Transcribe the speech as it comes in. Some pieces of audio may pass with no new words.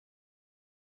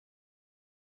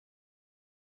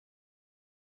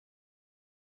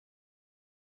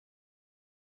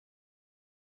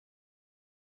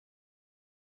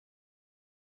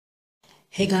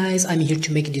Hey guys, I'm here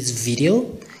to make this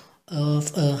video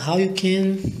of how you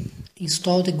can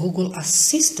install the Google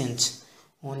Assistant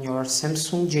on your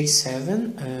Samsung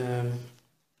J7,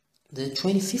 the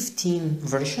 2015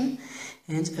 version.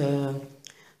 And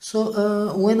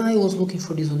when I was looking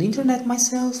for this on the internet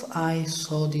myself, I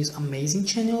saw this amazing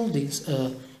channel, these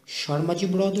Sharmaji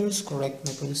brothers, correct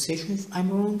my pronunciation if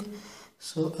I'm wrong.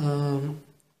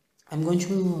 I'm going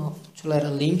to let a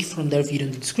link from their video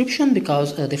in the description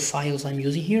because the files I'm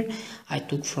using here I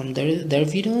took from their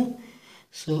video.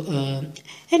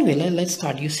 Anyway, let's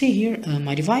start. You see here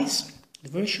my device, the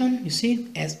version, you see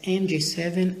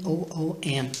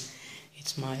SMJ700M.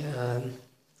 It's my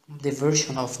the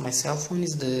version of my cell phone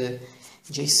is the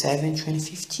J7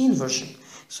 2015 version.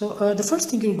 The first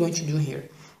thing you're going to do here,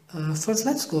 first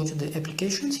let's go to the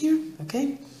applications here.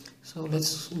 Okay, so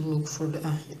let's look for the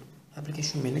here,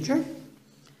 application manager.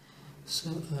 A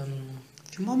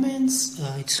few moments,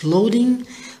 it's loading.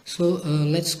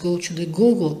 Let's go to the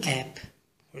Google app.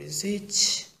 Where is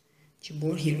it?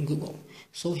 Keyboard here, Google.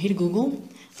 So here Google,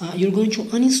 you're going to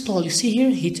uninstall. You see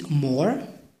here, hit more,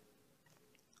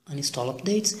 uninstall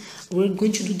updates. We're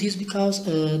going to do this because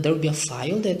there will be a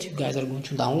file that you guys are going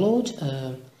to download.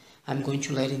 I'm going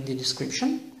to let it in the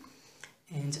description,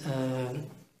 and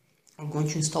I'm going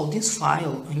to install this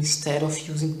file instead of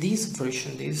using this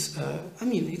version. I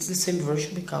mean, it's the same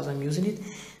version because I'm using it,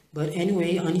 but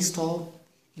anyway, uninstall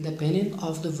independent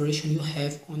of the version you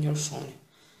have on your phone.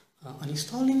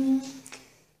 Uninstalling.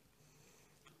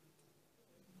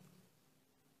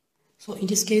 So in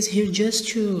this case here, just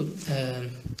to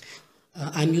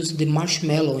I'm using the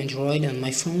Marshmallow Android on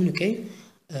my phone. Okay.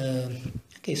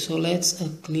 Okay, so let's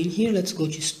clean here. Let's go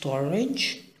to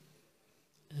storage.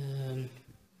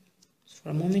 For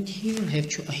a moment here, I have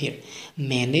to here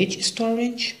manage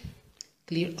storage,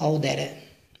 clear all data.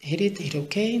 Hit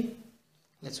OK.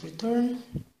 Let's return.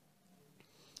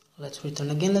 Let's return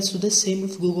again. Let's do the same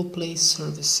with Google Play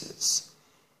Services.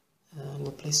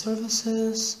 Google Play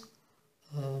Services,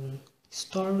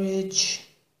 storage,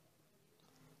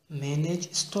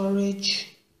 manage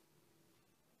storage,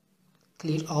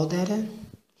 clear all data.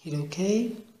 Hit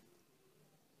OK.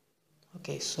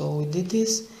 Okay, so we did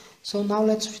this. So now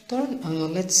let's return.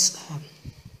 Let's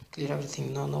clear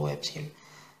everything. No apps here.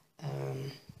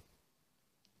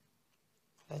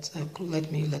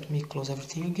 Let me close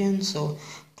everything again. So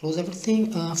close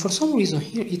everything. For some reason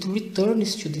here it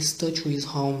returns to this TouchWiz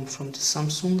Home from the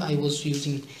Samsung. I was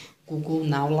using Google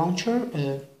Now Launcher.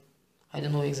 I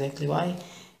don't know exactly why.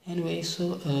 Anyway,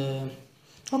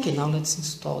 okay, now let's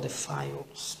install the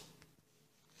files.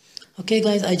 Okay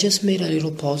guys, I just made a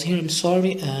little pause here, I'm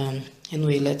sorry.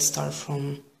 Anyway, let's start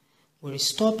from where we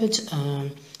stopped.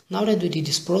 Now that we did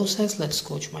this process, let's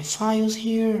go to my files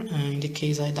here. In the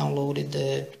case I downloaded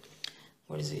the,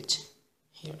 where is it?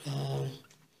 Here,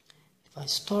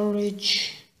 device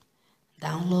storage,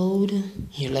 download.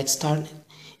 Here, let's start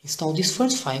install this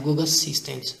first file, Google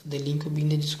Assistant. The link will be in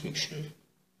the description.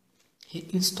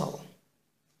 Hit install.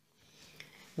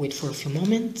 Wait for a few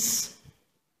moments.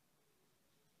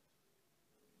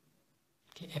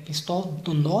 App installed,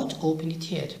 do not open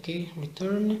it yet. Okay,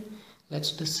 return.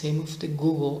 Let's do the same with the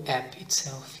Google app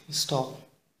itself. Install.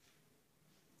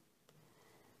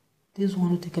 This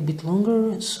one will take a bit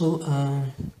longer.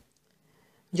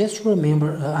 Just to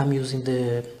remember, I'm using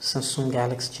the Samsung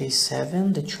Galaxy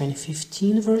J7, the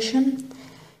 2015 version,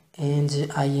 and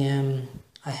I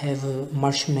have a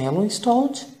Marshmallow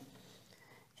installed,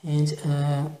 and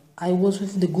I was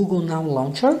with the Google Now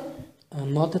Launcher.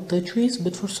 Not the TouchWiz,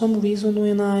 but for some reason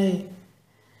when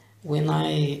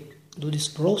I do this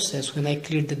process, when I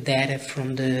clear the data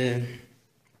from the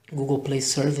Google Play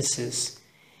Services,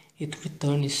 it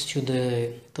returns to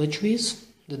the TouchWiz,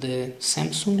 the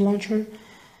Samsung launcher.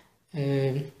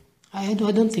 I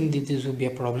don't think that this will be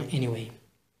a problem anyway.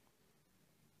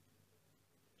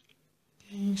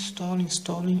 Okay,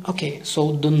 installing. Okay,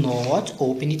 so do not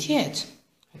open it yet.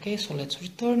 Okay, so let's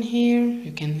return here.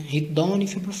 You can hit done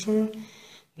if you prefer.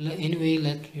 Anyway,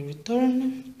 let me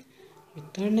return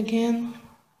again.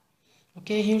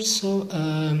 Okay, here, so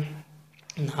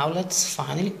now let's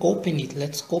finally open it.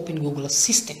 Let's open Google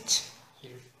Assistant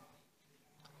here.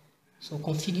 So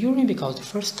configuring, because the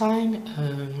first time,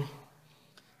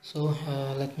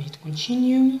 let me hit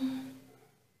continue.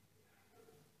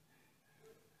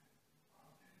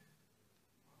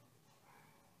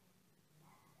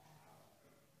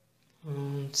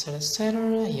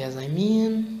 Etc. Yes, I'm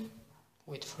in.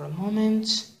 Wait for a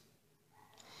moment.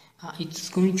 It's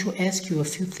going to ask you a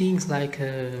few things like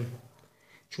to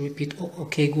repeat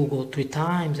OK Google 3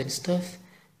 times and stuff.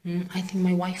 I think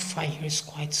my Wi-Fi here is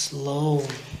quite slow.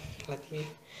 let me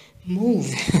move.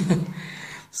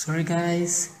 Sorry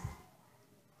guys.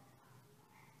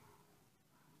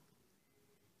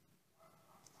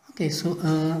 Okay, so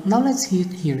now let's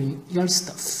hit here in your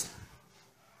stuff.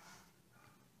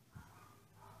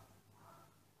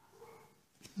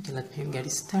 Okay, let me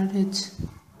get started.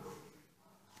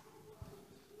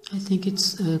 I think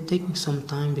it's taking some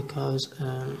time because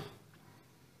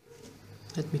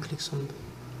let me click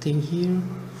something here.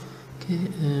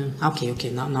 Okay,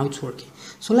 now it's working.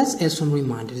 So let's add some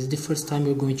reminders. It's the first time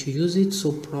we're going to use it,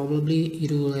 so probably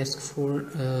it will ask for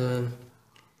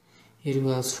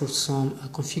some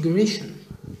configuration.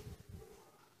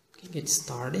 Okay, get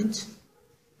started.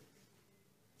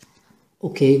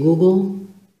 Okay Google.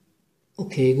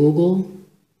 Okay Google.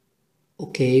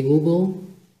 Okay Google.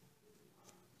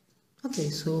 Okay,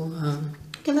 so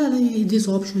okay, this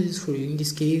option is for you. In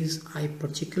this case, I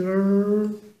particular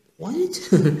want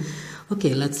it.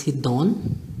 Okay, let's hit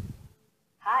done.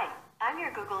 Hi, I'm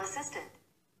your Google Assistant.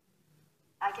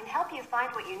 I can help you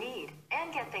find what you need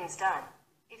and get things done.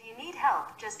 If you need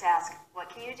help, just ask, what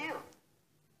can you do?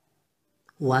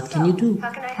 What can you do?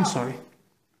 How can I help? I'm sorry.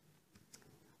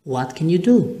 What can you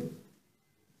do?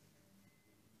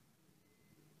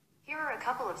 Here are a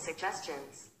couple of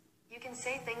suggestions. You can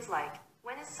say things like,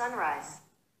 when is sunrise?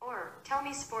 Or, tell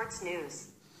me sports news.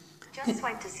 Just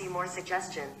swipe to see more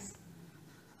suggestions.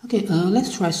 Okay,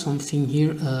 let's try something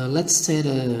here. Let's set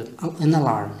an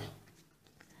alarm.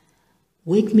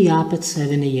 Wake me up at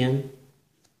 7 a.m.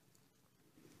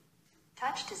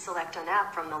 Touch to select an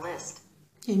app from the list.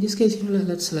 In this case here,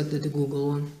 let's select the Google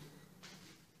one.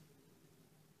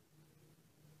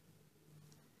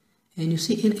 And you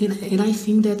see, and I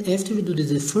think that after you do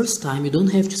this the first time, you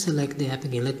don't have to select the app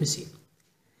again. Let me see.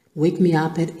 Wake me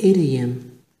up at 8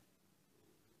 a.m.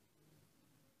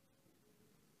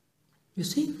 You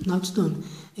see, now it's done.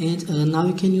 And now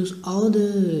you can use all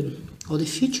the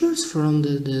features from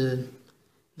the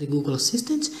Google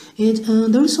Assistant. And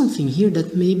there is something here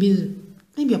that maybe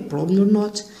a problem or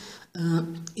not.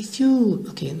 If you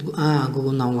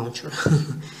Google Now Launcher.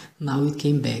 Now it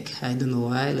came back. I don't know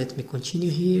why. Let me continue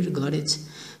here. Got it.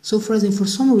 So for example, for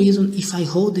some reason, if I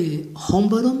hold the home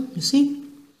button, you see,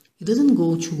 it doesn't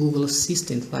go to Google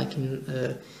Assistant like in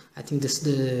I think this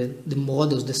the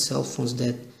models, the cell phones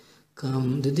that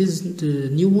come. The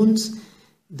new ones.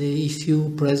 If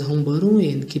you press home button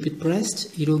and keep it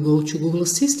pressed, it will go to Google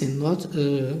Assistant, not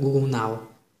Google Now.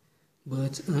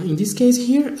 But in this case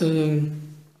here,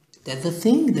 that's the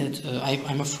thing that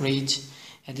I'm afraid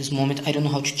at this moment. I don't know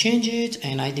how to change it,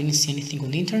 and I didn't see anything on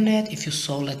the internet. If you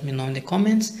saw, let me know in the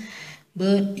comments.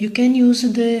 But you can use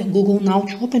the Google Now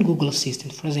to open Google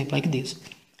Assistant, for example, like this.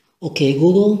 Okay,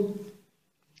 Google,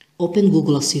 open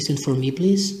Google Assistant for me,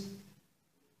 please.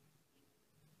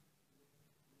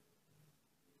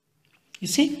 You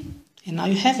see? And now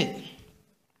you have it.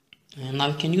 And now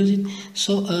you can use it.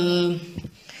 So,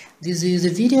 this is the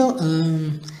video.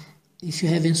 If you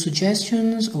have any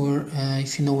suggestions or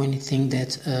if you know anything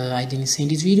that I didn't say in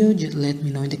this video, just let me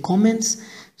know in the comments.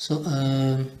 So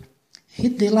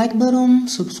hit the like button,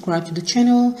 subscribe to the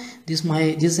channel. This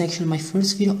is actually my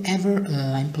first video ever.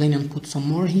 I'm planning on put some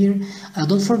more here.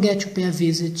 Don't forget to pay a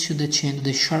visit to the channel,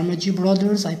 the Sharmaji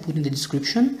brothers. I put in the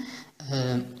description.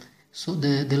 So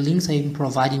the links I'm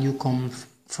providing you come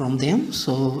from them.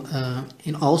 So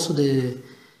and also the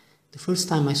first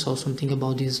time I saw something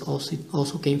about this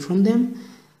also came from them.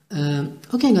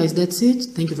 Okay guys, that's it.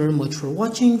 Thank you very much for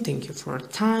watching. Thank you for your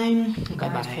time. Bye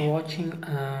bye for watching.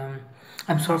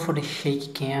 I'm sorry for the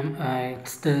shaky cam.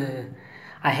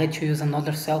 I had to use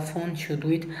another cell phone to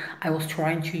do it. I was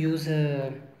trying to use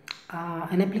an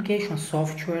application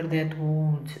software that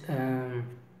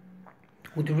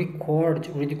would record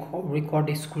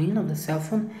the screen of the cell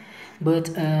phone, but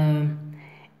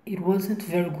it wasn't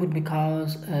very good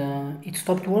because it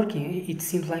stopped working. It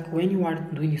seems like when you are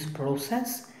doing this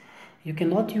process, you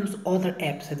cannot use other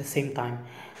apps at the same time.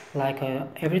 Like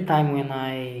every time when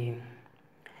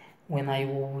I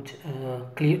would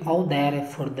clear all data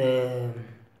for the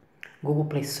Google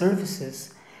Play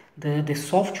services, the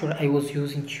software I was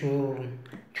using to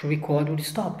record would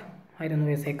stop. I don't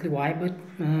know exactly why, but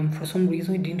for some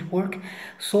reason it didn't work.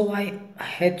 So I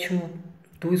had to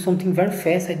do something very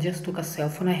fast. I just took a cell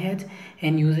phone I had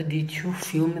and used it to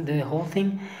film the whole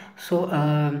thing. So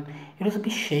it was a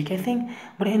bit shaky, I think.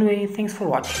 But anyway, thanks for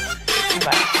watching.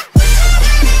 Bye.